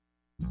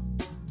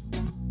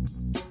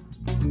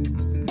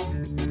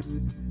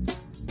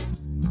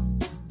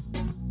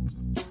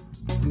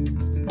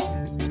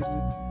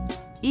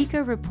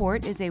Eco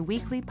Report is a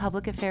weekly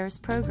public affairs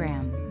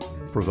program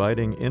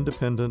providing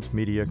independent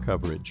media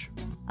coverage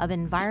of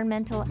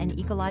environmental and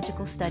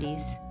ecological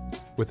studies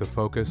with a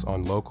focus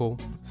on local,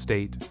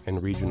 state,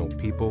 and regional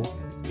people,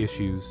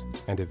 issues,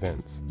 and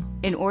events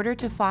in order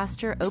to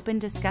foster open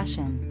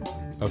discussion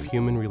of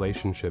human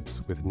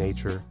relationships with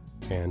nature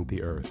and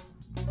the earth,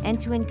 and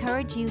to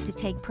encourage you to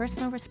take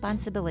personal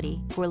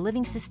responsibility for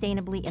living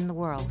sustainably in the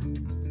world.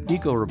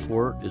 Eco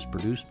Report is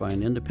produced by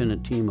an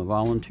independent team of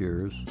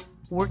volunteers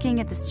working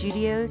at the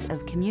studios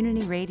of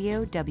Community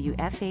Radio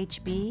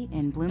WFHB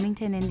in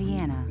Bloomington,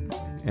 Indiana,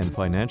 and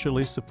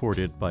financially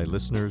supported by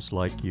listeners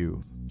like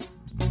you.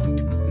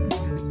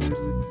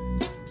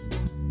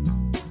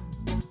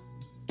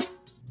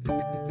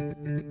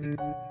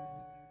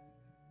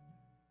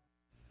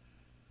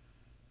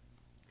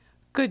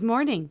 Good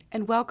morning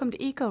and welcome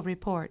to Eco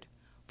Report.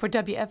 For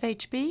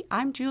WFHB,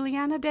 I'm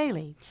Julianna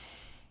Dailey.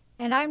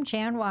 And I'm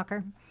Jan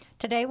Walker.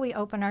 Today we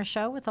open our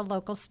show with a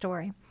local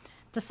story.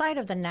 The site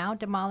of the now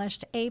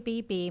demolished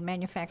ABB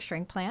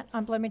manufacturing plant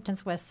on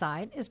Bloomington's west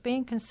side is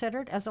being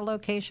considered as a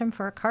location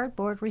for a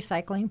cardboard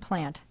recycling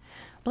plant.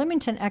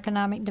 Bloomington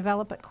Economic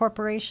Development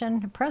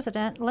Corporation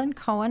President Lynn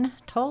Cohen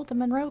told the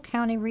Monroe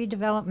County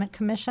Redevelopment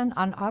Commission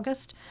on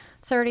August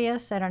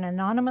 30th that an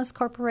anonymous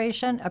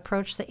corporation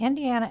approached the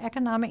Indiana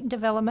Economic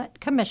Development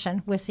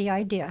Commission with the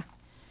idea.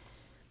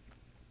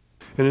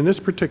 And in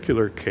this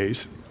particular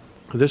case,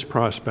 this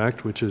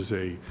prospect, which is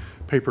a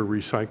paper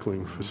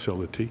recycling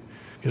facility,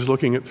 is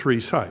looking at 3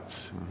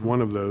 sites. One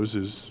of those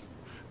is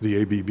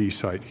the ABB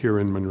site here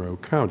in Monroe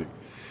County.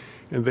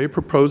 And they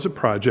propose a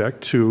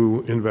project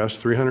to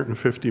invest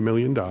 $350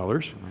 million.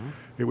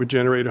 It would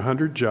generate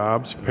 100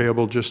 jobs,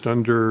 payable just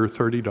under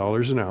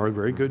 $30 an hour,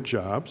 very good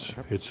jobs.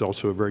 It's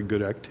also a very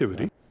good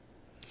activity.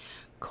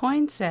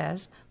 Coyne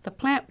says the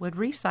plant would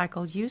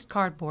recycle used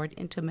cardboard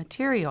into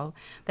material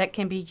that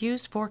can be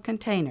used for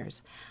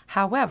containers.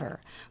 However,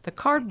 the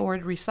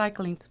cardboard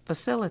recycling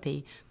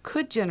facility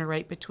could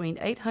generate between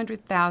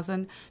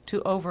 800,000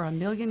 to over 1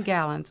 million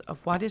gallons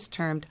of what is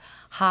termed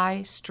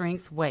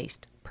high-strength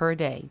waste per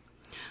day.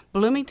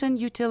 Bloomington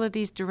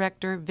Utilities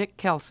Director Vic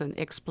Kelson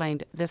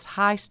explained this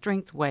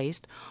high-strength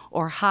waste,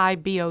 or high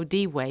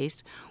BOD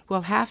waste,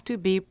 will have to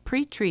be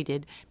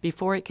pre-treated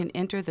before it can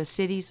enter the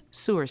city's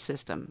sewer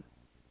system.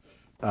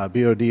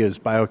 BOD is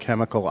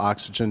biochemical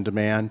oxygen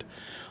demand.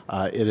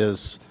 It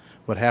is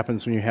what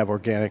happens when you have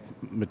organic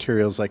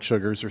materials like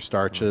sugars or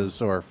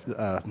starches or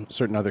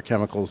certain other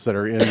chemicals that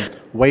are in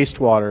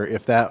wastewater.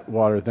 If that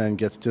water then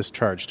gets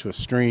discharged to a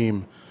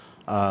stream,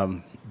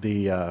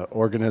 the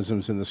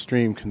organisms in the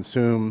stream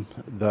consume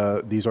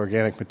these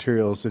organic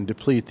materials and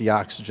deplete the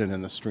oxygen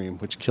in the stream,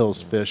 which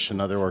kills fish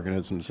and other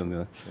organisms in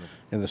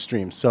the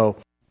stream. So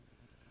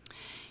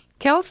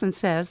Kelson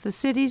says the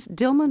city's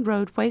Dillman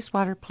Road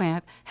wastewater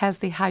plant has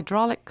the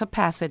hydraulic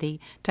capacity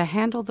to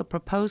handle the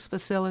proposed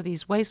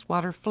facility's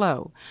wastewater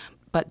flow,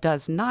 but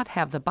does not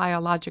have the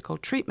biological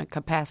treatment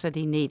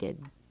capacity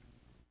needed.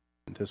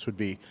 This would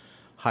be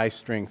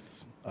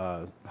high-strength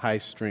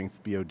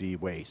BOD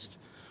waste.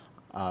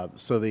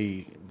 So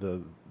the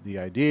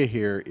idea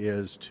here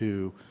is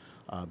to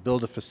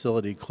build a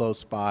facility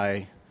close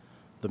by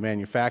the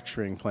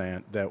manufacturing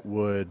plant that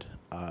would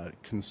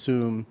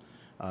consume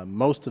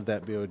most of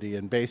that BOD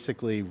and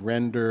basically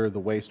render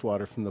the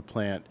wastewater from the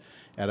plant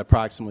at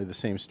approximately the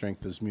same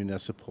strength as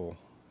municipal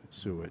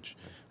sewage.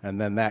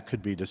 And then that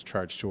could be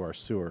discharged to our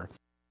sewer.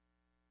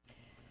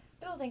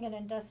 Building an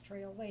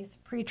industrial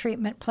waste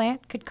pretreatment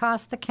plant could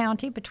cost the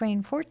county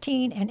between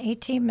 $14 and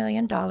 $18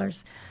 million,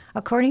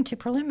 according to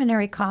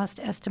preliminary cost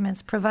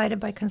estimates provided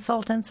by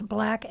consultants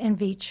Black and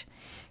Veatch.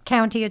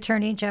 County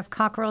Attorney Jeff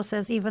Cockrell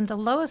says even the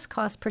lowest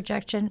cost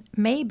projection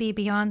may be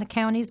beyond the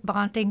county's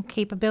bonding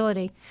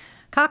capability.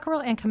 Cockrell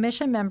and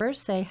commission members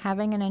say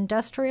having an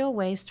industrial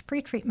waste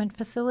pretreatment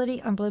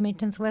facility on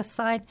Bloomington's west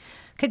side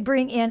could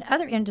bring in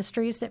other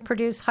industries that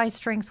produce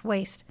high-strength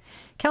waste.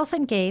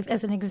 Kelson gave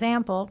as an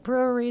example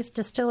breweries,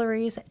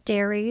 distilleries,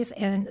 dairies,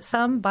 and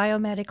some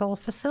biomedical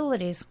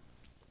facilities.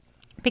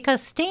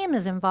 Because steam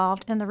is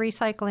involved in the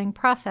recycling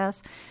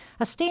process,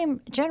 a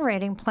steam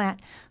generating plant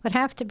would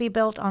have to be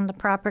built on the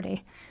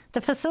property. The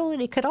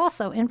facility could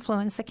also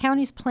influence the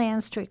county's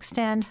plans to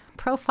extend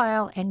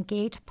Profile and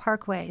Gate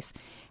parkways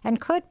and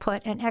could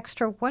put an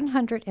extra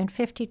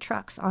 150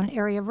 trucks on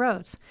area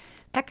roads.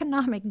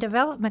 Economic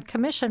Development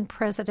Commission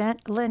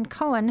President Lynn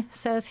Cohen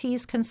says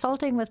he's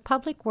consulting with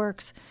Public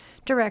Works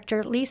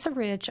Director Lisa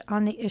Ridge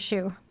on the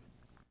issue.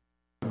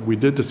 We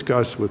did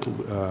discuss with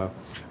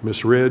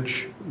Ms.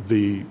 Ridge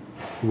the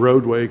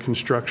roadway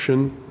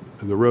construction.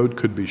 The road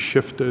could be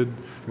shifted.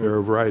 There are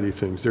a variety of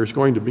things. There's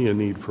going to be a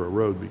need for a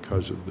road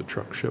because of the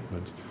truck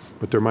shipments,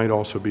 but there might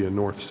also be a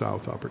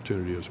north-south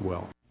opportunity as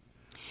well.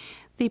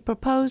 The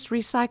proposed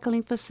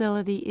recycling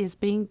facility is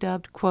being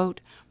dubbed, quote,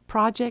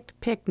 Project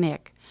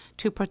Picnic,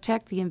 to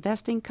protect the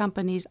investing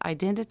company's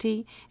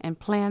identity and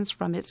plans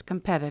from its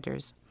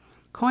competitors.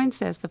 Coyne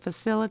says the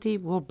facility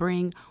will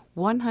bring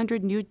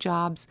 100 new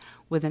jobs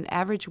with an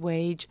average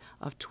wage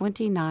of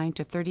 $29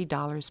 to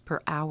 $30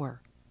 per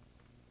hour.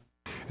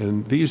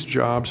 And these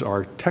jobs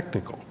are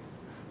technical.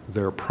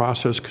 They're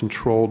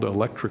process-controlled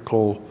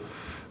electrical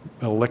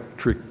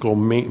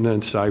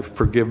maintenance.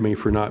 Forgive me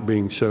for not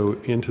being so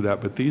into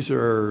that, but these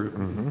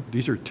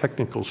are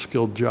technical,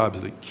 skilled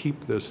jobs that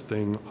keep this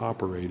thing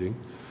operating,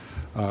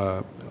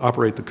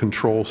 operate the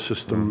control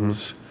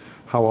systems,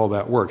 how all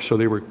that works. So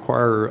they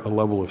require a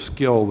level of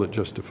skill that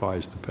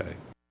justifies the pay.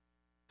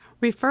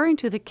 Referring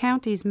to the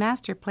county's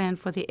master plan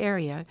for the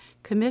area,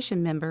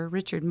 Commission member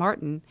Richard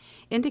Martin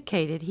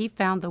indicated he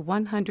found the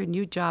 100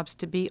 new jobs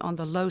to be on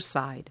the low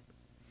side.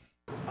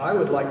 I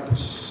would like to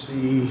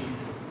see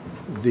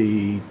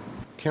the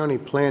county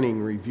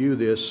planning review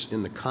this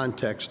in the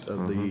context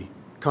of the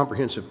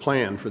comprehensive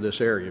plan for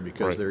this area,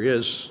 because there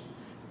is,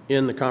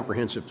 in the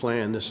comprehensive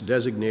plan, this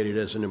designated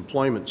as an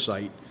employment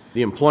site.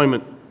 The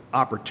employment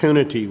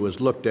opportunity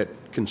was looked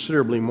at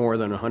considerably more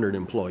than 100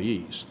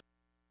 employees.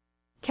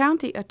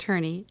 County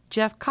Attorney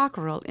Jeff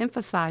Cockerell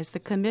emphasized the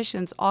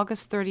Commission's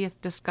August 30th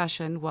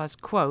discussion was,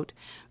 quote,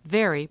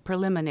 very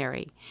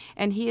preliminary,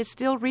 and he is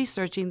still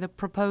researching the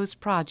proposed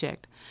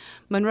project.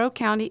 Monroe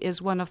County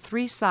is one of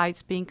 3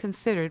 sites being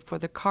considered for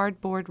the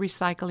cardboard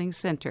recycling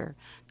center.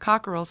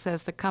 Cockerell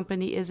says the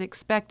company is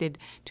expected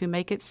to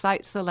make its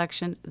site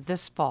selection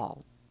this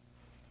fall.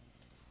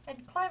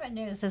 In climate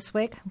news this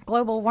week,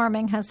 global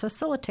warming has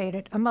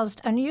facilitated a most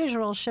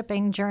unusual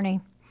shipping journey.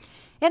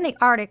 In the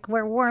Arctic,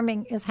 where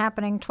warming is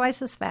happening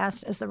twice as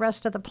fast as the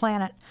rest of the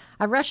planet,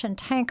 a Russian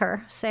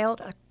tanker sailed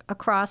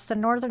across the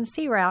northern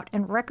sea route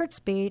in record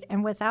speed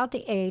and without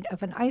the aid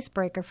of an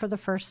icebreaker for the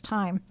first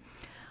time.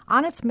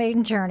 On its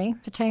maiden journey,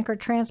 the tanker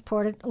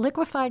transported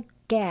liquefied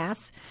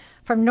gas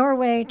from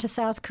Norway to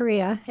South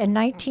Korea in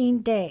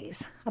 19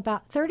 days,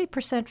 about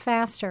 30%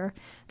 faster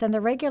than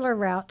the regular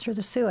route through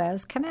the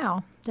Suez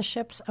Canal, the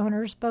ship's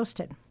owners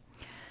boasted.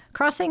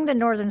 Crossing the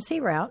northern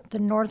sea route, the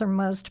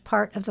northernmost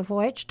part of the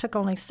voyage, took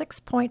only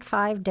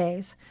 6.5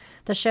 days.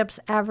 The ship's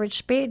average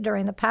speed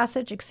during the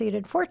passage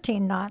exceeded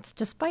 14 knots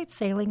despite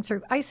sailing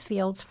through ice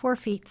fields 4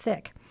 feet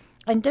thick,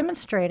 and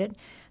demonstrated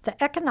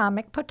the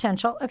economic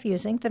potential of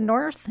using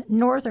the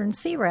northern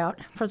sea route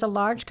for the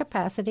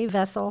large-capacity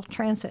vessel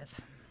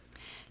transits.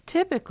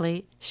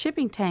 Typically,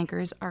 shipping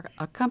tankers are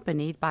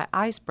accompanied by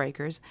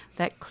icebreakers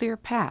that clear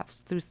paths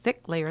through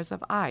thick layers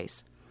of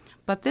ice.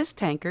 But this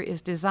tanker is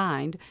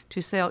designed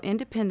to sail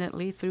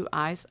independently through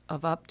ice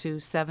of up to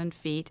 7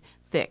 feet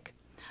thick.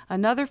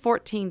 Another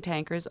 14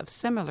 tankers of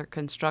similar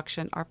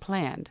construction are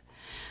planned.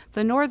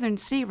 The northern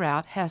sea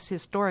route has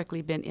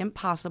historically been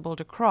impossible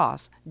to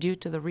cross due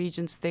to the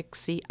region's thick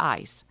sea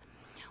ice.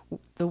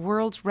 The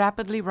world's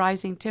rapidly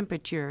rising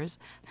temperatures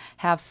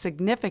have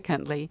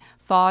significantly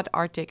thawed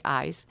Arctic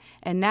ice,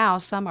 and now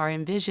some are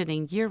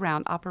envisioning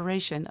year-round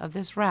operation of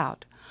this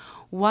route.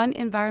 One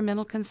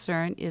environmental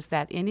concern is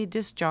that any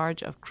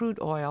discharge of crude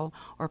oil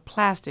or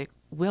plastic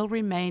will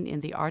remain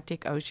in the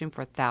Arctic Ocean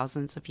for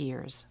thousands of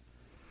years.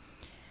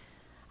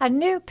 A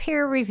new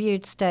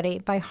peer-reviewed study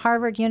by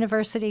Harvard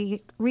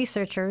University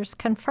researchers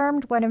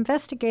confirmed what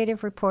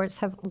investigative reports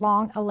have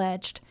long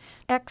alleged.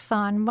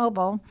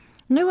 ExxonMobil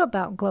knew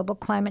about global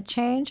climate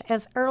change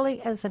as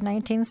early as the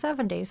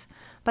 1970s,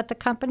 but the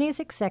company's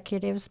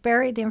executives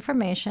buried the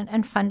information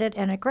and funded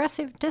an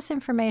aggressive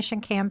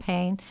disinformation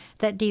campaign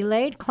that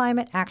delayed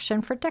climate action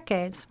for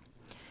decades.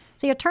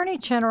 The attorney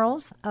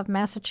generals of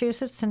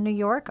Massachusetts and New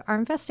York are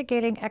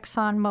investigating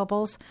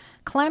ExxonMobil's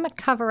climate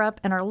cover-up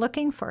and are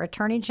looking for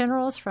attorney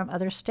generals from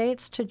other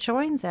states to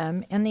join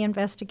them in the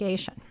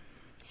investigation.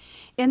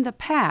 In the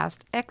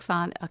past,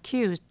 Exxon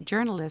accused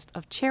journalists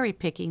of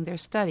cherry-picking their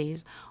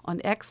studies on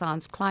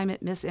Exxon's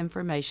climate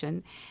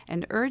misinformation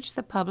and urged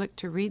the public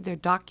to read their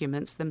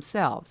documents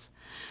themselves.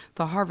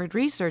 The Harvard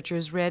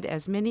researchers read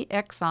as many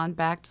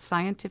Exxon-backed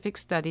scientific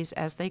studies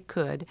as they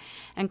could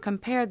and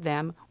compared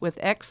them with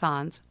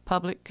Exxon's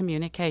public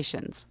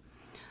communications.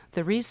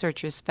 The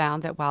researchers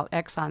found that while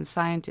Exxon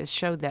scientists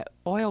showed that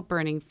oil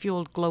burning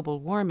fueled global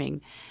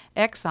warming,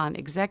 Exxon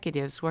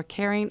executives were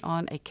carrying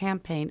on a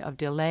campaign of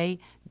delay,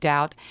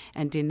 doubt,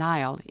 and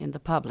denial in the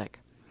public.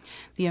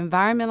 The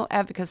environmental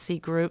advocacy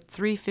group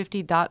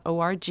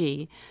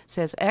 350.org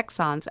says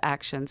Exxon's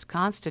actions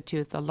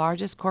constitute the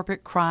largest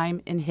corporate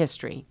crime in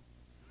history.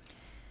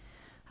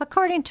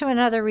 According to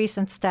another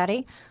recent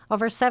study,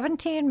 over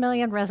 17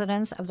 million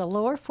residents of the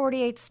lower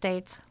 48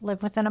 states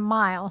live within a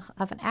mile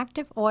of an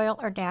active oil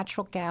or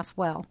natural gas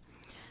well.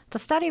 The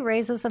study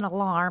raises an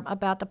alarm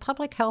about the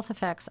public health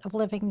effects of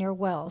living near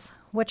wells,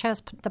 which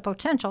has the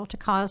potential to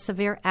cause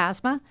severe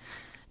asthma,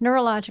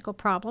 neurological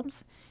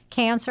problems,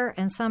 cancer,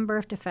 and some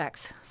birth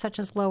defects, such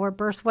as lower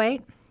birth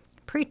weight,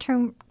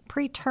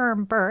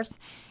 preterm birth,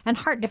 and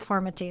heart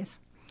deformities.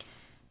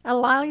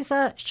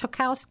 Eliza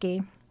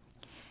Chokowski,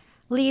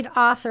 lead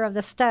author of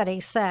the study,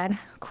 said,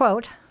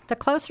 quote, "The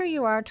closer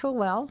you are to a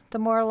well, the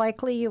more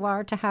likely you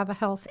are to have a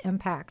health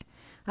impact,"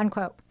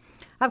 unquote.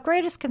 Of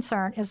greatest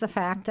concern is the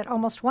fact that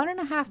almost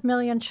 1.5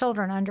 million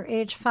children under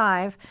age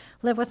 5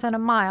 live within a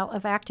mile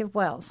of active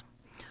wells.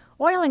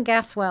 Oil and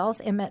gas wells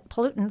emit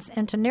pollutants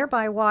into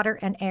nearby water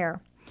and air.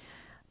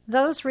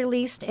 Those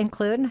released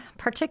include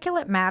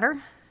particulate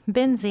matter,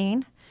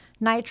 benzene,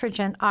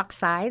 nitrogen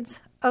oxides,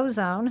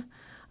 ozone,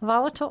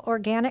 volatile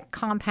organic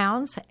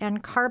compounds,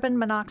 and carbon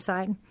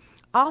monoxide.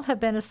 All have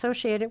been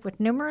associated with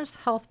numerous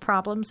health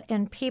problems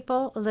in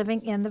people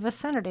living in the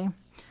vicinity.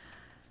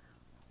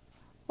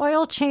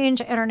 Oil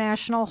Change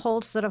International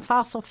holds that a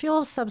fossil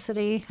fuel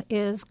subsidy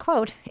is,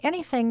 quote,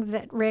 anything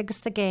that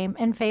rigs the game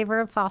in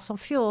favor of fossil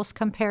fuels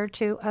compared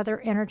to other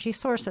energy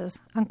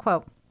sources,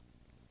 unquote.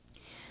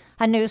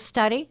 A new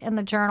study in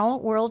the journal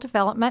World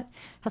Development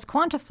has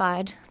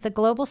quantified the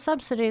global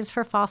subsidies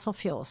for fossil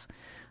fuels.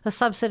 The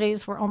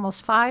subsidies were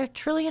almost $5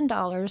 trillion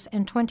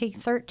in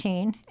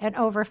 2013 and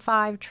over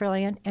 $5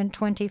 trillion in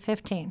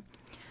 2015.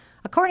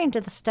 According to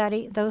the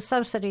study, those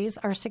subsidies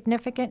are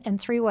significant in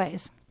three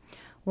ways.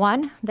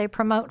 1, they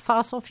promote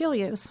fossil fuel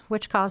use,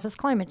 which causes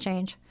climate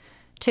change.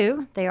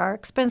 2, they are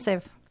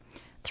expensive.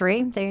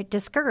 3, they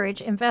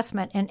discourage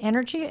investment in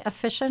energy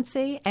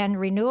efficiency and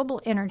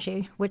renewable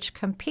energy, which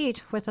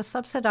compete with the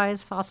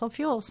subsidized fossil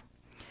fuels.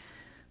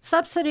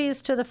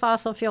 Subsidies to the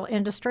fossil fuel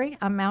industry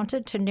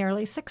amounted to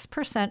nearly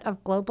 6%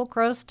 of global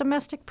gross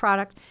domestic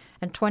product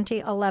in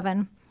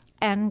 2011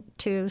 and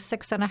to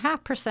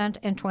 6.5%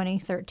 in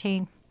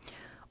 2013.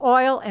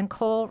 Oil and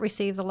coal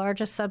receive the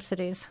largest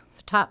subsidies.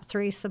 The top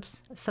three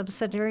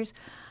subsidiaries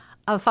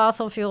of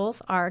fossil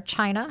fuels are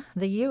China,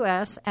 the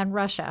U.S., and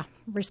Russia,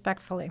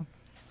 respectively.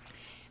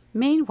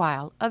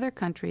 Meanwhile, other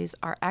countries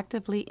are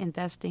actively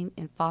investing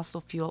in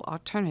fossil fuel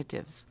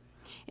alternatives.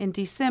 In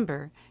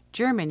December,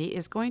 Germany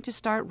is going to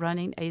start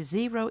running a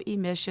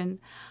zero-emission,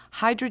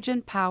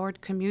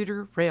 hydrogen-powered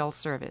commuter rail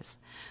service.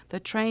 The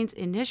trains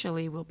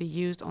initially will be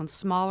used on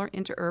smaller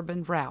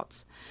interurban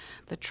routes.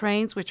 The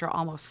trains, which are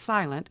almost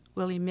silent,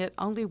 will emit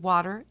only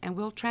water and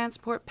will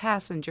transport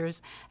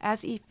passengers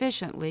as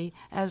efficiently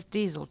as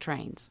diesel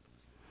trains.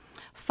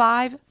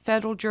 5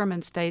 federal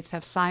German states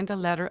have signed a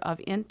letter of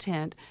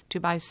intent to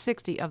buy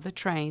 60 of the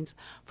trains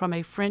from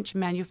a French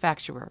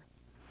manufacturer.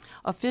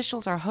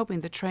 Officials are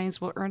hoping the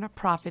trains will earn a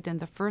profit in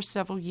the first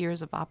several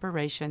years of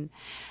operation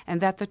and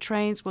that the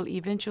trains will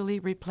eventually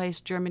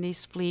replace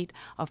Germany's fleet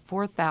of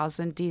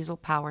 4,000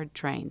 diesel-powered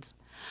trains.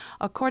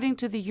 According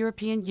to the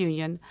European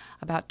Union,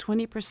 about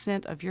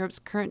 20% of Europe's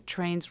current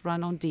trains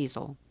run on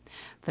diesel.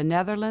 The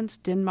Netherlands,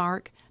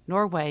 Denmark,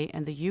 Norway,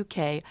 and the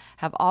UK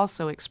have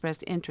also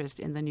expressed interest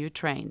in the new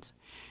trains.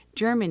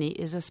 Germany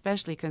is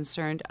especially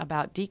concerned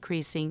about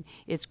decreasing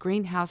its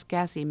greenhouse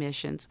gas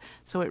emissions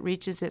so it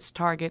reaches its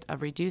target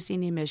of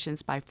reducing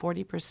emissions by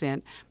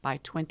 40% by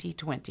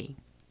 2020.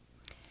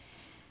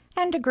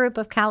 And a group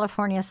of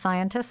California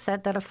scientists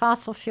said that a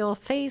fossil fuel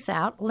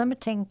phase-out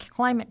limiting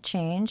climate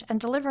change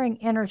and delivering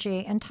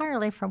energy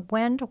entirely from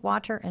wind,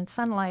 water, and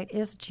sunlight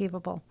is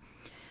achievable.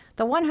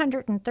 The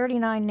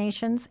 139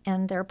 nations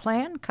in their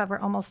plan cover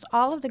almost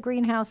all of the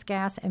greenhouse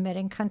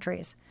gas-emitting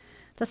countries.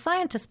 The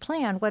scientists'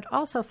 plan would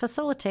also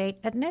facilitate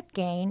a net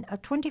gain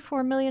of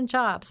 24 million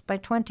jobs by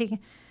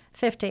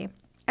 2050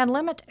 and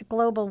limit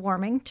global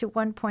warming to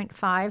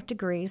 1.5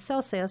 degrees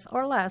Celsius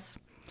or less.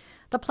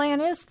 The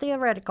plan is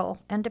theoretical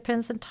and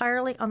depends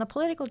entirely on the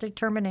political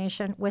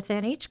determination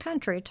within each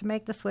country to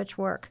make the switch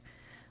work.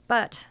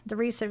 But the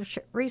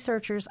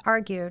researchers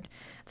argued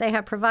they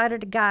have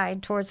provided a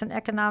guide towards an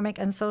economic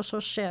and social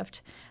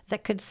shift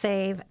that could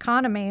save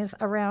economies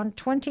around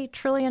 $20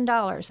 trillion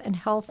in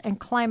health and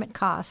climate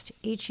cost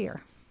each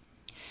year.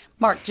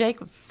 Mark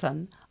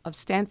Jacobson of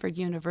Stanford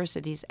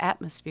University's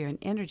Atmosphere and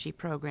Energy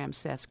program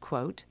says,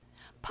 quote,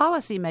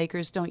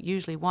 policymakers don't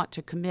usually want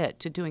to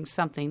commit to doing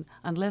something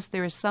unless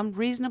there is some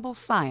reasonable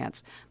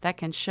science that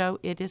can show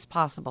it is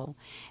possible,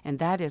 and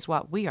that is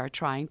what we are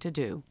trying to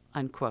do,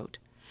 unquote.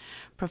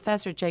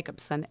 Professor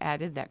Jacobson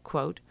added that,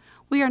 quote,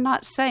 we are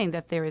not saying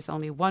that there is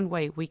only one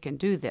way we can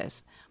do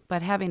this,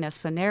 but having a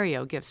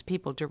scenario gives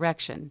people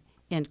direction,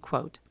 end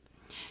quote.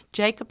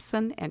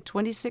 Jacobson and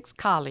 26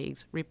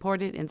 colleagues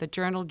reported in the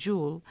journal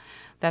Joule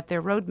that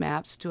their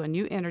roadmaps to a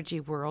new energy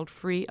world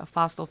free of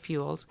fossil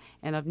fuels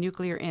and of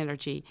nuclear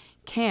energy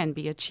can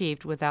be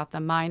achieved without the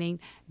mining,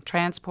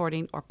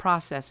 transporting, or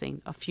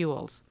processing of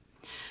fuels.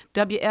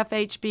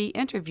 WFHB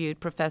interviewed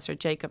Professor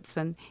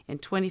Jacobson in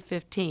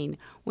 2015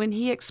 when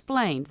he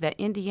explained that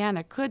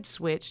Indiana could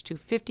switch to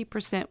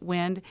 50%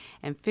 wind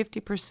and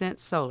 50%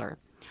 solar,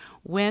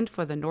 wind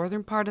for the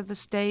northern part of the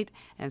state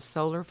and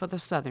solar for the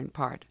southern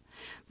part.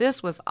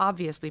 This was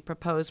obviously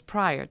proposed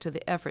prior to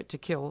the effort to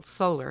kill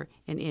solar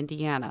in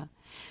Indiana.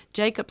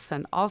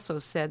 Jacobson also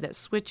said that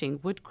switching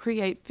would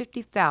create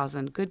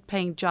 50,000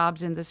 good-paying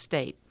jobs in the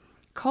state.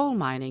 Coal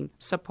mining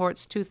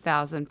supports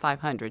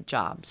 2,500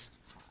 jobs.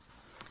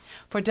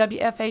 For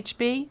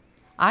WFHB,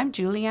 I'm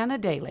Julianna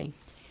Dailey.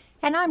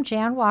 And I'm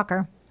Jan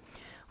Walker.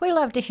 We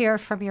love to hear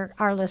from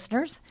our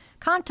listeners.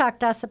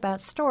 Contact us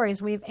about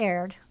stories we've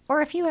aired,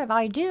 or if you have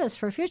ideas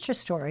for future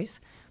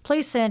stories,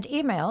 please send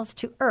emails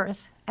to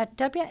earth@wfhb.org.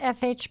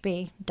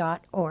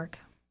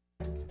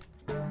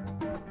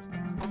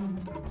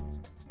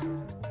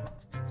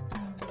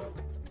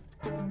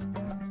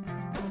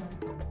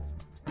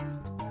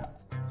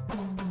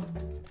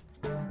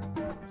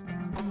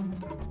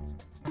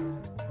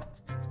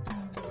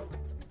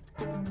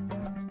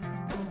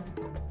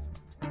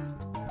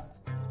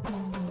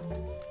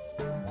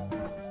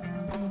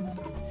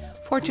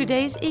 For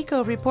today's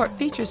Eco Report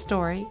feature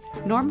story,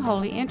 Norm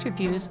Holy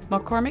interviews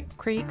McCormick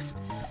Creek's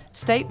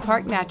State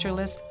Park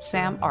naturalist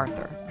Sam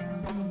Arthur.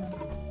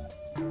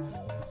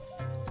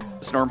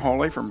 It's Norm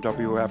Holy from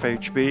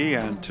WFHB,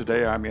 and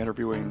today I'm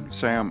interviewing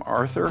Sam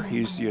Arthur.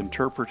 He's the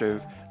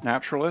interpretive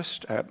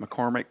naturalist at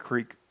McCormick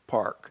Creek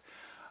Park.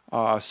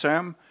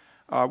 Sam,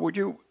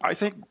 I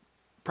think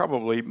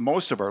probably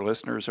most of our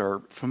listeners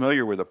are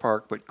familiar with the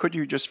park, but could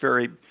you just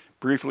very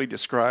briefly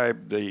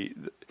describe the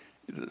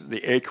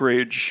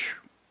acreage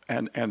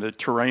and the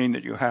terrain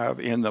that you have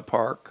in the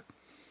park?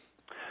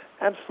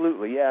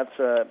 Absolutely, yeah. It's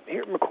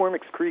here at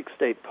McCormick's Creek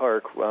State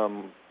Park.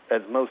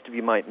 As most of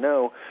you might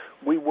know,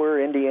 we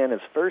were Indiana's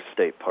first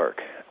state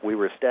park. We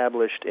were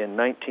established in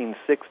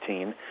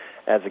 1916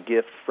 as a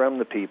gift from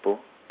the people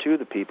to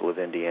the people of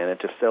Indiana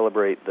to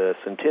celebrate the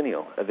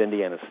centennial of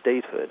Indiana's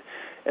statehood.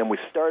 And we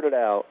started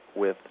out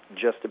with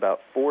just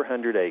about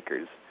 400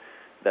 acres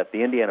that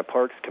the Indiana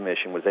Parks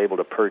Commission was able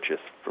to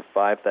purchase for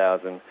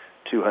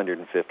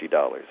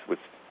 $5,250, which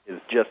is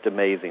just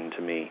amazing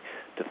to me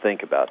to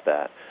think about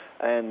that.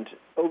 And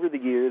over the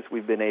years,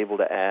 we've been able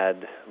to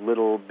add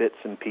little bits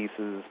and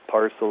pieces,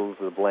 parcels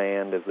of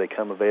land as they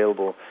come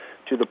available,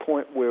 to the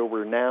point where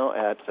we're now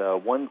at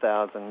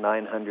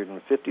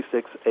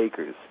 1,956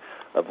 acres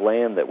of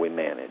land that we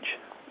manage,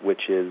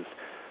 which is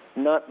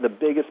not the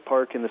biggest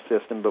park in the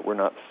system, but we're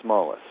not the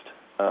smallest.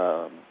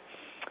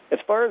 As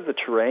far as the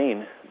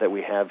terrain that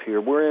we have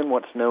here, we're in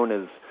what's known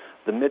as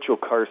the Mitchell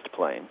Karst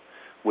Plain,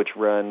 which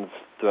runs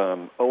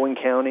from Owen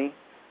County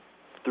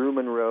through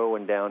Monroe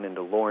and down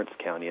into Lawrence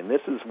County. And this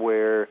is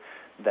where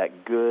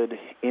that good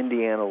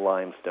Indiana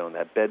limestone,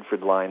 that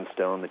Bedford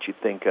limestone that you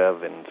think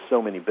of in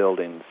so many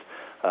buildings,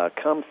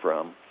 come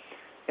from.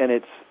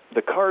 And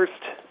the karst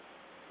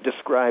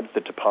describes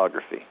the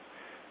topography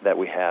that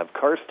we have.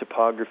 Karst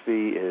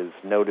topography is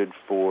noted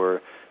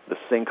for the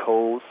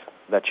sinkholes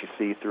that you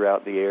see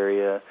throughout the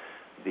area,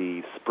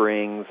 the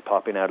springs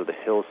popping out of the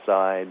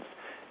hillsides,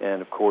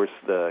 and, of course,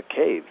 the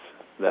caves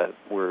that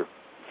we're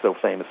so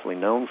famously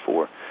known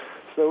for.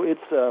 So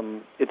it's a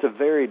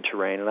varied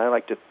terrain, and I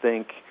like to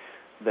think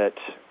that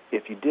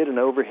if you did an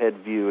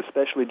overhead view,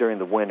 especially during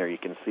the winter, you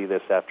can see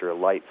this after a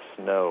light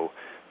snow,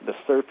 the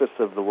surface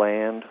of the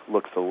land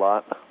looks a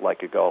lot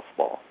like a golf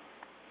ball.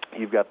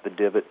 You've got the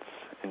divots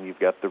and you've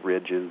got the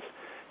ridges,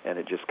 and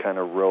it just kind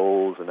of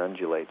rolls and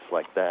undulates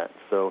like that.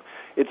 So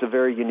it's a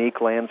very unique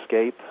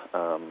landscape.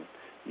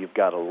 You've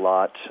got a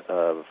lot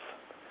of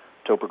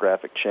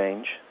topographic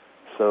change.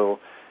 So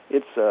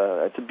it's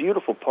a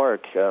beautiful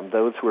park.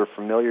 Those who are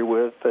familiar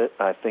with it,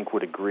 I think,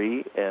 would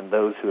agree, and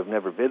those who have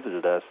never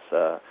visited us,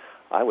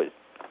 I would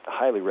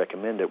highly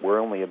recommend it. We're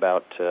only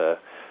about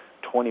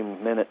 20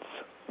 minutes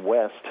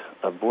west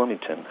of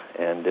Bloomington,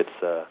 and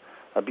it's a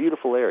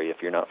beautiful area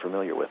if you're not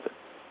familiar with it.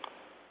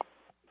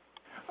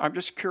 I'm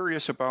just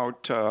curious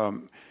about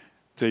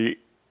the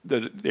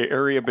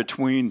area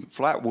between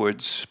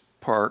Flatwoods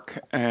Park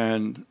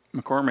and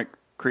McCormick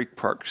Creek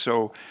Park.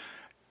 So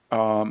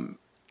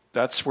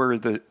that's where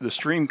the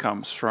stream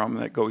comes from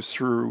that goes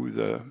through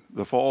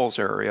the falls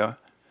area.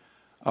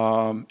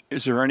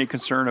 Is there any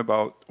concern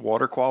about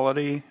water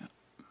quality?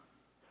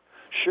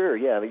 Sure,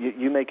 yeah.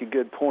 You make a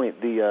good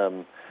point.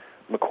 The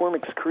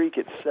McCormick's Creek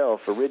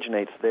itself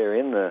originates there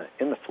in the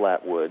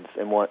Flatwoods,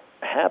 and what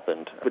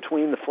happened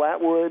between the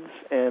Flatwoods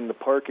and the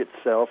park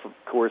itself, of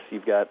course,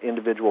 you've got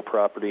individual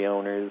property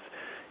owners,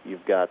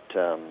 you've got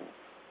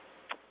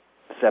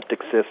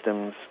septic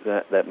systems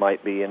that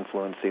might be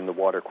influencing the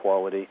water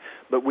quality,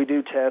 but we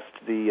do test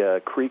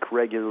the creek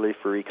regularly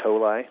for E.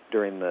 coli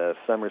during the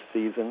summer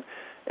season,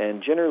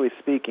 and generally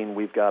speaking,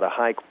 we've got a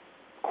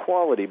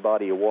high-quality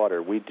body of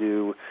water. We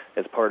do,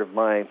 as part of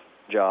my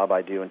job,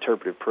 I do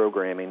interpretive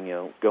programming,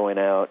 going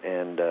out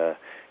and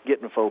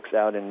getting folks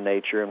out in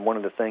nature, and one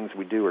of the things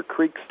we do are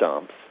creek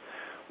stomps,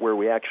 where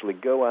we actually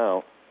go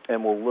out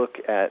and we'll look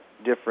at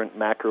different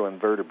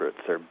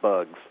macroinvertebrates, or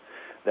bugs,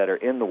 that are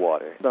in the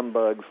water. Some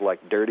bugs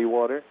like dirty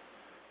water,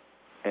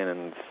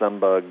 and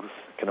some bugs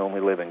can only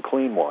live in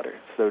clean water.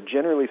 So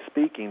generally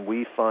speaking,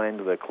 we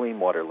find the clean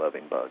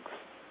water-loving bugs.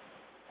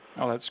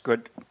 Oh, that's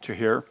good to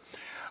hear.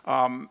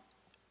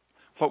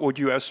 What would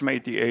you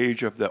estimate the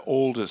age of the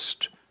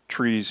oldest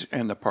trees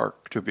in the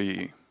park to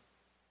be?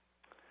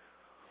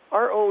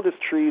 Our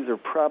oldest trees are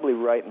probably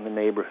right in the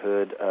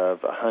neighborhood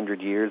of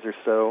 100 years or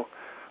so.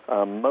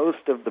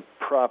 Most of the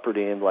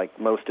property, and like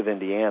most of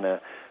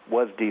Indiana,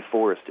 was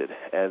deforested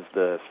as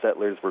the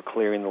settlers were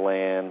clearing the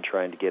land,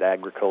 trying to get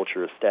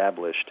agriculture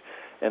established.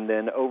 And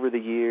then over the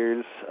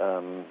years,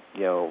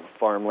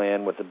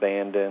 farmland was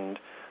abandoned.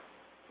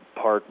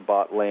 Park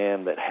bought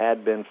land that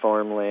had been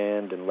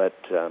farmland and let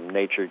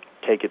nature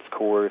take its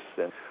course.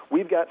 And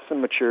we've got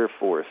some mature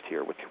forest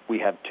here. We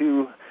have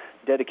 2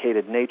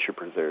 dedicated nature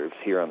preserves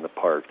here on the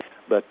park.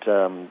 But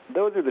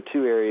those are the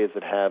 2 areas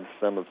that have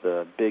some of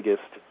the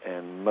biggest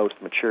and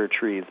most mature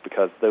trees,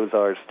 because those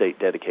are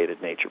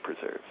state-dedicated nature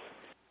preserves.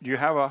 Do you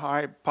have a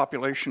high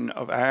population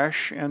of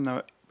ash in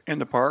the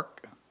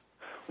park?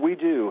 We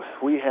do.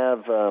 We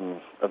have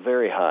a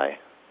very high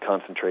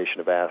concentration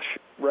of ash.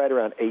 Right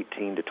around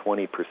 18 to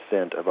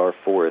 20% of our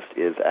forest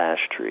is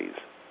ash trees.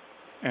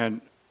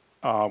 And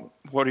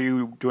what are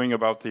you doing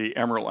about the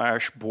emerald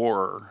ash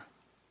borer?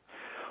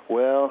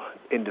 Well,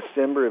 in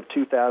December of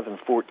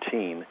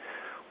 2014,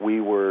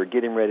 we were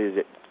getting ready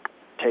to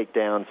take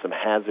down some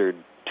hazard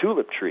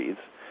tulip trees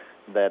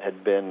that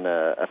had been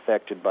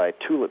affected by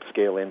tulip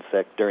scale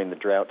insect during the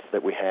droughts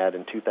that we had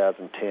in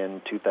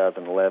 2010,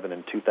 2011,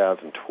 and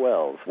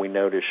 2012. We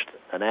noticed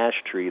an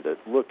ash tree that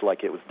looked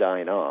like it was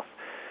dying off.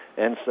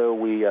 And so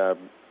we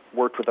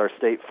worked with our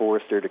state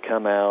forester to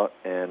come out,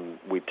 and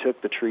we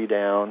took the tree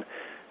down,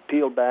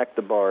 peeled back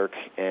the bark,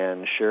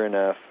 and sure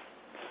enough,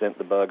 sent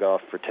the bug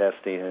off for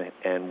testing,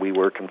 and we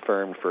were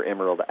confirmed for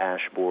emerald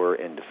ash borer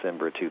in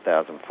December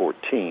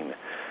 2014.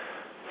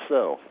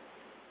 So,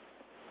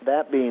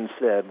 that being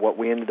said, what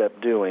we ended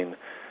up doing,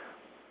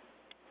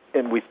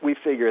 and we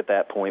figure at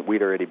that point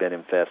we'd already been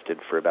infested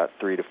for about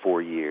 3 to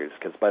 4 years,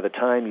 because by the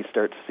time you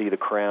start to see the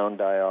crown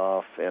die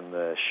off and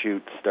the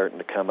shoots starting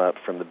to come up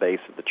from the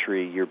base of the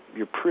tree,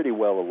 you're pretty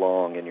well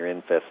along in your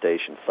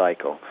infestation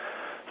cycle.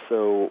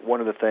 So one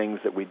of the things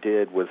that we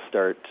did was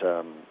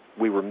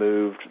we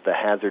removed the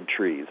hazard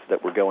trees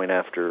that were going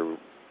after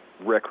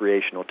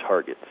recreational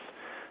targets.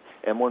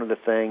 And one of the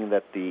things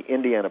that the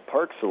Indiana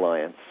Parks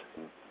Alliance,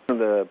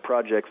 one of the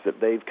projects that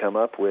they've come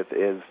up with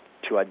is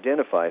to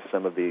identify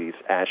some of these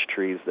ash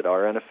trees that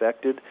are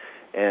unaffected,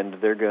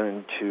 and they're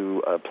going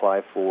to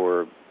apply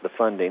for the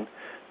funding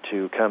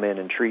to come in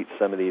and treat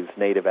some of these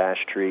native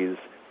ash trees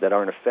that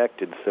aren't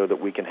affected so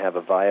that we can have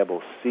a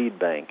viable seed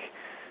bank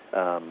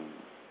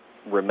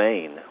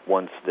remain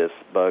once this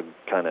bug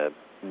kind of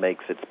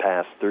makes its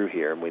pass through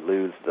here and we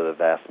lose the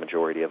vast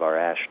majority of our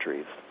ash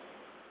trees.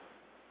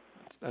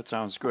 That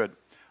sounds good.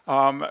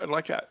 I'd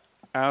like to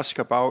ask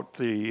about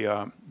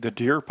the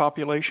deer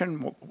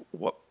population.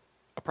 What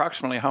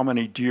approximately how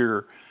many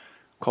deer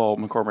call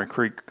McCormick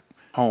Creek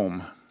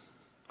home?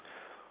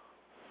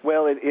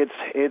 Well,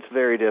 it's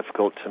very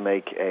difficult to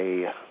make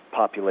a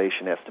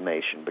population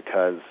estimation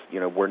because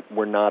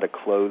we're not a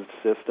closed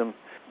system.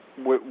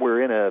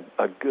 We're in a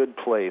good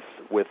place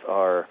with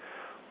our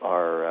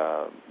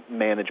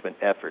management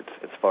efforts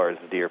as far as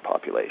the deer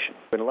population.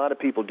 And a lot of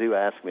people do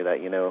ask me that,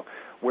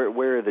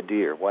 where are the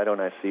deer? Why don't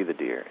I see the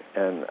deer?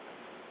 And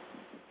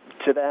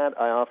to that,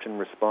 I often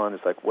respond,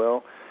 it's like,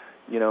 well,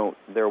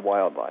 they're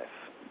wildlife.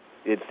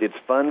 It's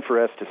fun for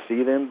us to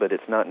see them, but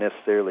it's not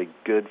necessarily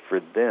good for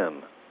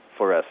them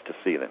for us to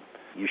see them.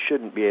 You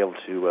shouldn't be able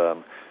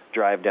to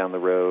drive down the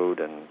road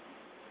and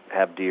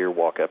have deer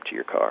walk up to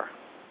your car.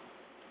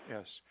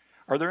 Yes.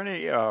 Are there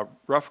any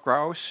ruffed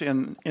grouse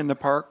in the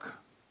park?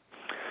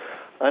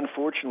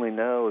 Unfortunately,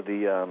 no.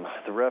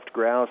 The ruffed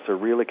grouse are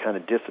really kind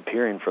of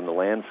disappearing from the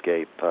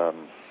landscape.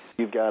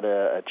 You've got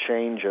a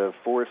change of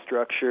forest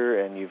structure,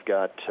 and you've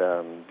got,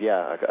 a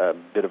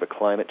bit of a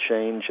climate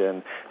change.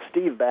 And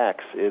Steve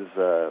Bax is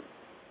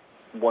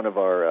one of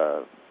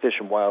our fish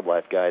and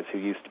wildlife guys who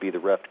used to be the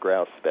ruffed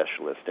grouse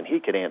specialist, and he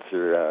could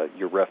answer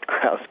your ruffed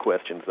grouse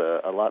questions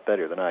a lot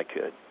better than I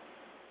could.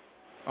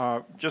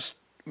 Just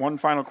one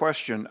final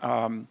question.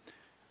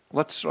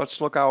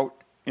 Let's look out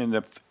in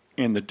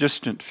the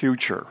distant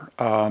future.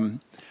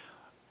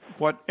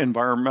 What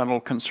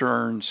environmental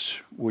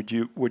concerns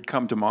would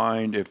come to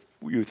mind if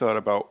you thought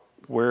about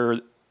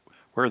where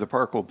the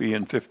park will be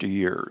in 50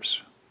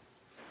 years?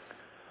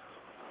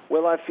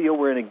 Well, I feel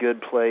we're in a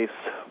good place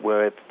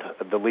with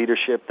the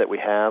leadership that we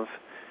have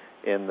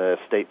in the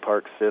state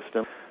park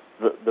system.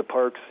 The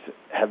parks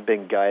have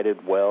been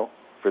guided well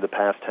for the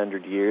past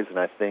 100 years, and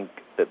I think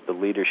that the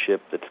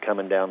leadership that's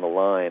coming down the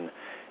line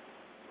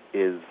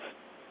is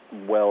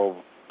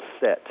well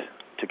set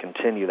to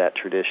continue that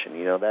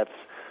tradition. That's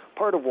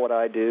part of what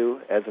I do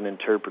as an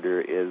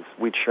interpreter is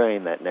we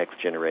train that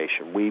next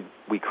generation. We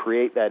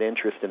create that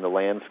interest in the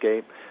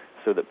landscape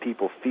so that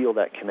people feel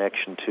that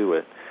connection to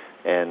it.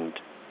 And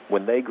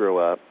when they grow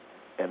up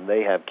and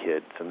they have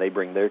kids and they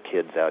bring their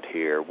kids out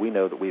here, we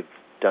know that we've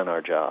done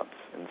our jobs.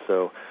 And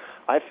so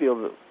I feel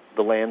that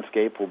the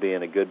landscape will be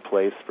in a good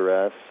place for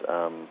us.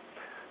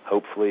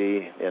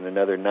 Hopefully in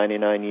another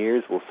 99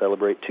 years, we'll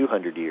celebrate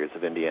 200 years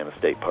of Indiana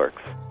State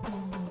Parks.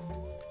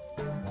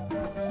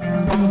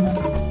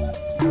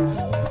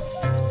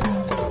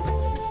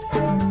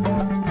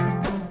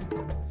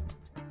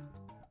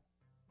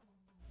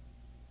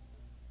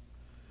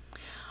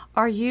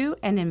 Are you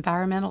an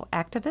environmental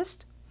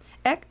activist?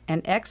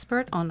 An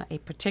expert on a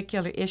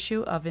particular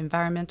issue of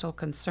environmental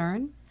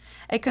concern?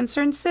 A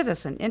concerned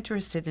citizen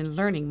interested in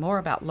learning more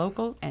about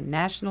local and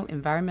national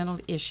environmental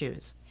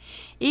issues?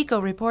 Eco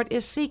Report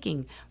is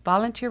seeking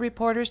volunteer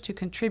reporters to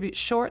contribute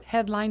short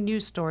headline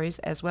news stories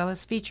as well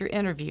as feature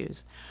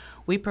interviews.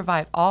 We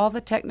provide all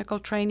the technical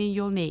training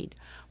you'll need.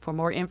 For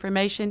more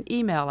information,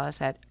 email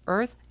us at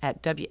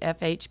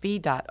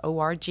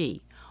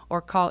earth@wfhb.org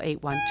or call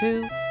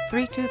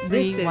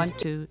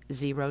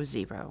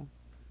 812-323-1200.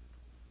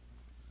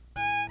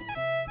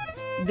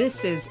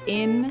 This is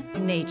In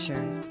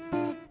Nature.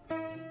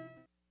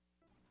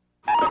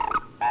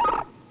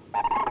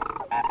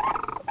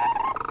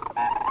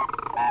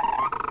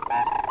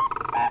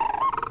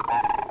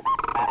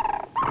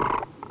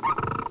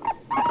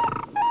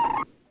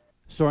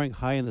 Soaring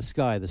high in the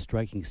sky, the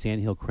striking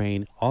sandhill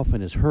crane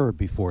often is heard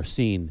before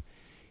seen.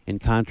 In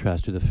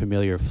contrast to the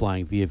familiar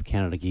flying V of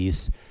Canada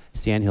geese,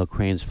 sandhill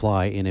cranes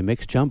fly in a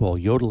mixed jumble,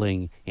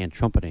 yodeling and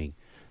trumpeting.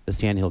 The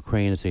sandhill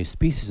crane is a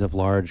species of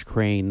large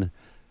crane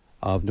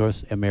of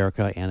North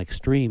America and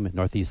extreme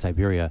northeast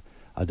Siberia.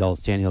 Adult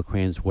sandhill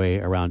cranes weigh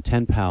around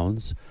 10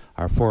 pounds,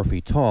 are 4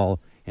 feet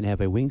tall, and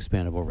have a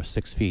wingspan of over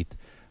 6 feet.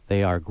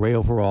 They are gray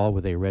overall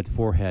with a red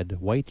forehead,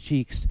 white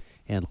cheeks,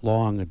 and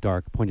long,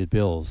 dark, pointed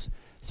bills.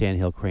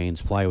 Sandhill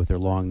cranes fly with their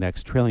long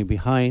necks trailing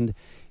behind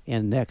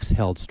and necks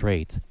held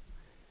straight.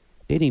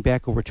 Dating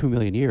back over 2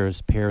 million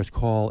years, pairs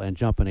call and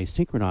jump in a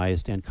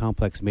synchronized and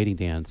complex mating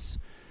dance.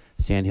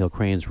 Sandhill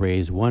cranes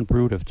raise one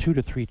brood of 2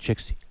 to 3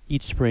 chicks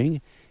each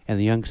spring, and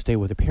the young stay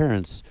with their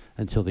parents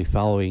until the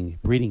following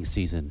breeding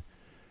season.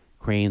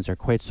 Cranes are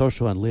quite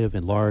social and live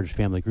in large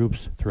family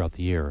groups throughout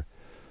the year.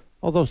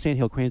 Although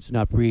sandhill cranes do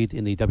not breed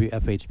in the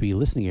WFHB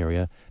listening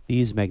area,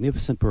 these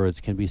magnificent birds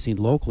can be seen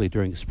locally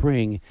during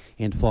spring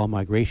and fall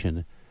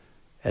migration,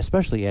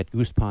 especially at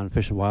Goose Pond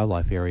Fish and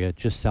Wildlife area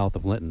just south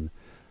of Linton.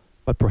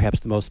 But perhaps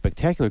the most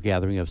spectacular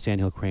gathering of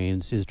sandhill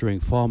cranes is during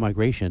fall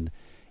migration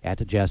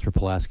at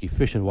Jasper-Pulaski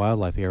Fish and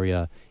Wildlife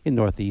area in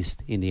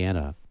northeast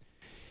Indiana.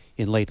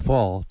 In late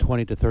fall,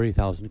 20 to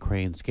 30,000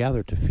 cranes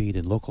gather to feed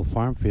in local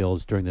farm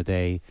fields during the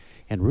day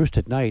and roost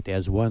at night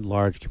as one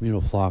large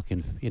communal flock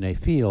in a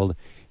field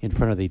in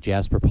front of the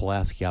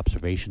Jasper-Pulaski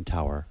Observation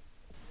Tower.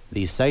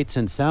 The sights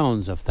and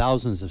sounds of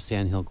thousands of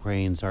sandhill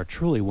cranes are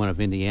truly one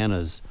of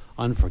Indiana's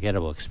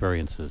unforgettable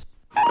experiences.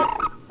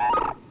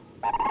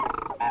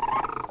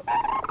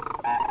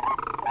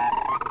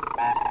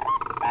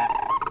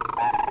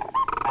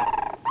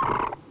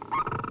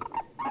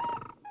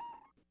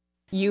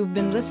 You've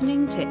been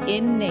listening to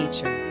In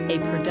Nature, a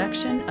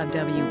production of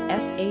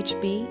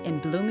WFHB in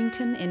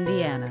Bloomington,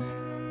 Indiana.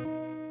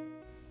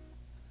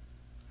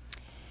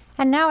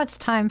 And now it's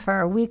time for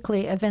our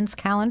weekly events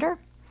calendar.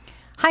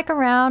 Hike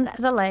around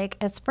the lake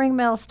at Spring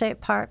Mill State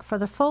Park for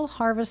the full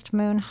Harvest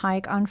Moon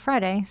hike on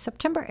Friday,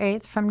 September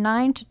 8th from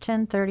 9 to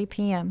 10:30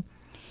 p.m.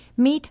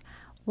 Meet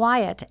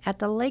Wyatt at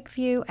the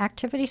Lakeview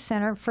Activity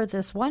Center for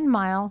this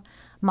 1-mile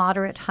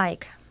moderate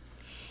hike.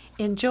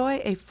 Enjoy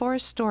a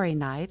forest story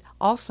night,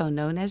 also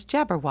known as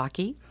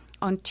Jabberwocky,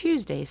 on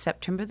Tuesday,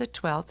 September the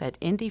 12th at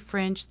Indy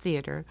Fringe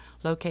Theater,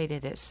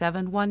 located at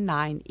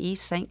 719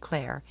 East St.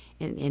 Clair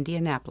in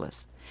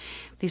Indianapolis.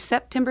 The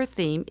September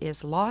theme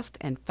is Lost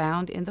and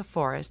Found in the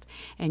Forest,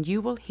 and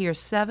you will hear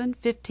 7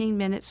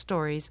 15-minute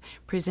stories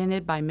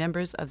presented by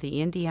members of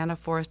the Indiana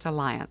Forest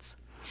Alliance.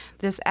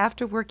 This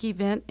after-work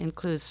event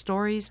includes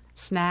stories,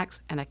 snacks,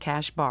 and a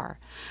cash bar.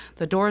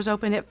 The doors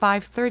open at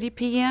 5:30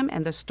 p.m.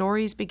 and the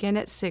stories begin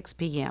at 6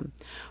 p.m.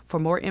 For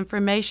more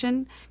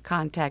information,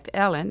 contact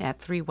Ellen at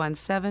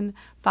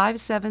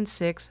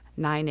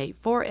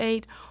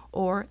 317-576-9848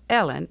 or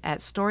Ellen at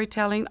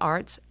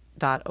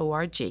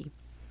storytellingarts.org.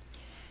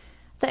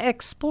 The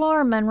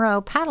Explore Monroe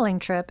paddling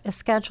trip is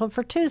scheduled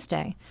for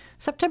Tuesday,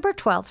 September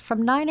 12th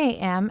from 9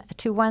 a.m.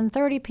 to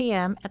 1:30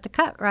 p.m. at the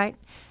Cutright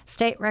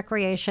State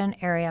Recreation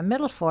Area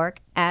Middle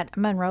Fork at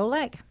Monroe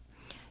Lake.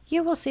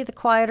 You will see the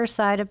quieter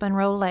side of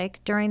Monroe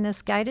Lake during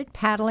this guided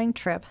paddling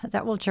trip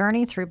that will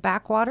journey through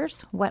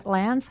backwaters,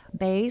 wetlands,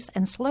 bays,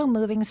 and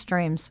slow-moving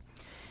streams.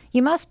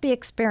 You must be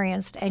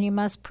experienced and you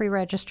must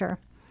pre-register.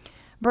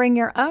 Bring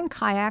your own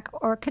kayak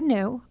or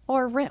canoe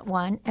or rent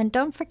one, and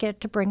don't forget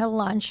to bring a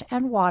lunch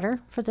and water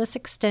for this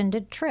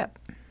extended trip.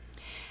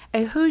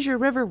 A Hoosier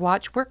River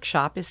Watch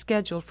workshop is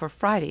scheduled for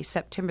Friday,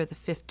 September the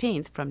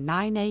 15th from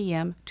 9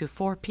 a.m. to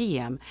 4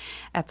 p.m.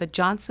 at the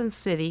Johnson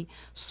City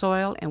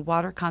Soil and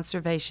Water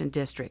Conservation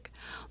District,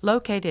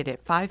 located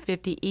at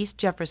 550 East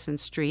Jefferson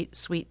Street,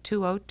 Suite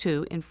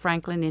 202 in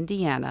Franklin,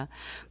 Indiana.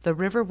 The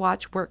River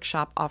Watch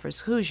workshop offers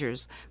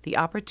Hoosiers the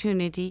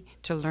opportunity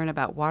to learn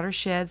about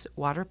watersheds,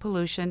 water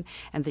pollution,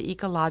 and the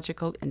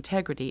ecological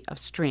integrity of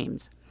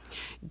streams.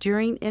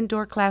 During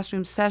indoor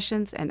classroom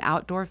sessions and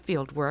outdoor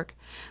field work,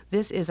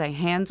 this is a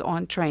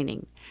hands-on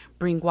training.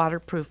 Bring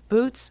waterproof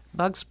boots,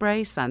 bug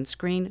spray,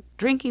 sunscreen,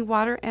 drinking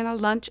water, and a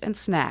lunch and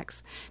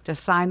snacks. To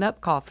sign up,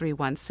 call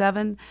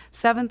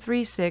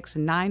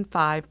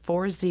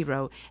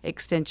 317-736-9540,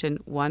 extension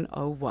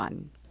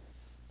 101.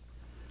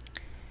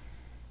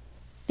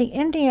 The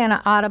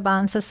Indiana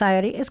Audubon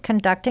Society is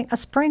conducting a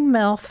Spring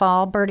Mill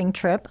Fall birding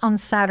trip on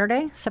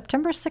Saturday,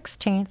 September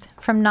 16th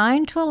from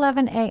 9 to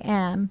 11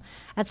 a.m.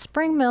 at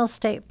Spring Mill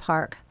State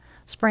Park.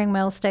 Spring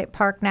Mill State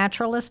Park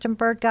naturalist and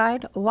bird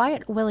guide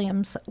Wyatt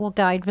Williams will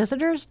guide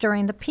visitors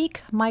during the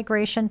peak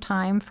migration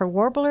time for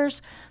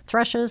warblers,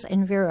 thrushes,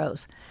 and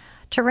vireos.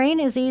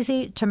 Terrain is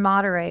easy to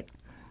moderate.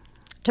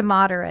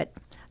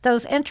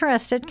 Those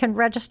interested can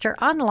register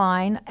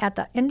online at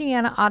the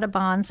Indiana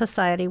Audubon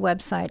Society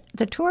website.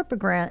 The tour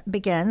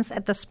begins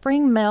at the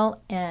Spring Mill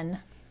Inn.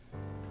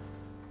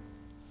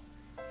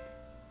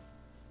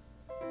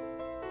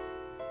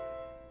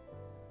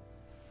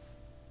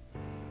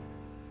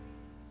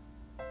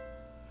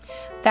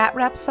 That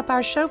wraps up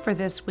our show for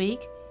this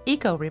week.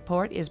 Eco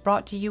Report is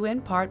brought to you in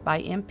part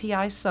by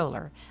MPI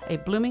Solar, a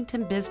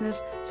Bloomington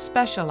business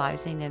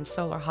specializing in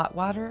solar hot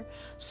water,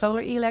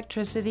 solar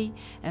electricity,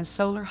 and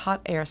solar hot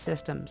air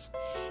systems.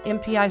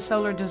 MPI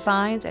Solar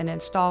designs and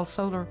installs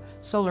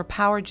solar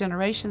power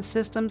generation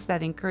systems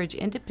that encourage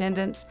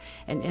independence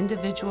and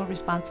individual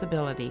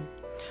responsibility.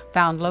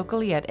 Found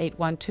locally at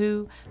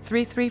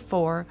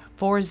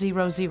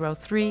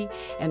 812-334-4003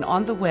 and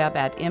on the web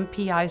at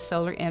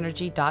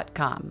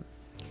mpisolarenergy.com.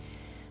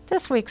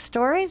 This week's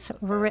stories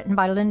were written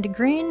by Linda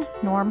Greene,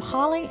 Norm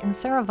Hawley, and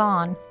Sarah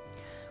Vaughn.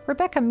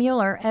 Rebecca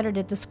Mueller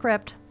edited the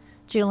script.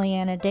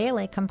 Julianna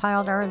Dailey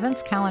compiled our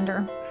events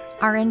calendar.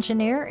 Our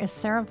engineer is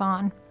Sarah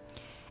Vaughn.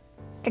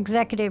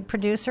 Executive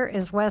producer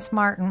is Wes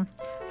Martin.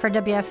 For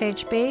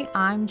WFHB,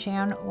 I'm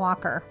Jan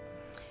Walker.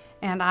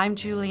 And I'm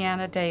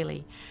Julianna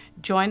Dailey.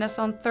 Join us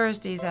on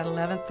Thursdays at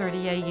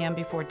 11:30 a.m.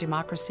 before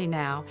Democracy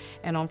Now!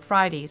 And on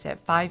Fridays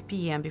at 5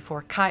 p.m.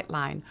 before Kite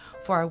Line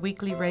for our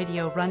weekly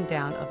radio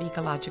rundown of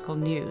ecological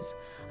news.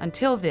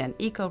 Until then,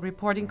 Eco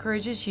Report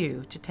encourages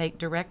you to take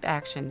direct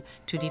action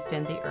to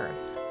defend the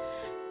Earth.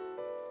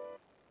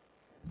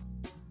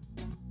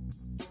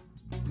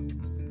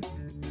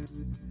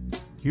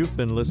 You've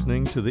been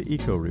listening to the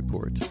Eco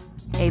Report,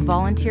 a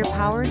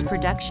volunteer-powered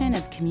production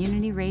of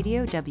Community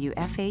Radio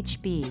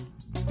WFHB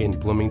in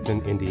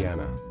Bloomington,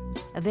 Indiana.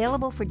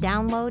 Available for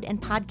download and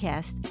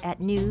podcast at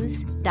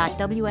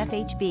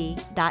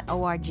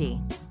news.wfhb.org.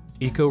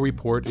 Eco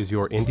Report is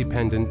your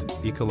independent,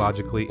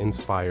 ecologically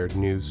inspired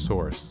news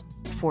source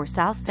for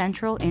South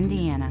Central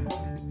Indiana,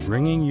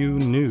 bringing you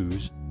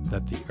news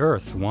that the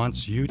Earth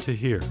wants you to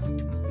hear.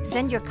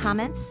 Send your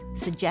comments,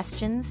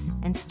 suggestions,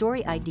 and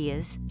story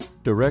ideas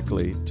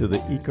directly to the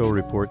Eco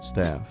Report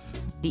staff.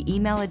 The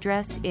email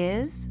address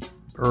is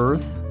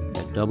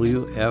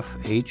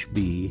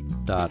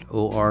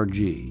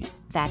earth@wfhb.org.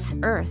 That's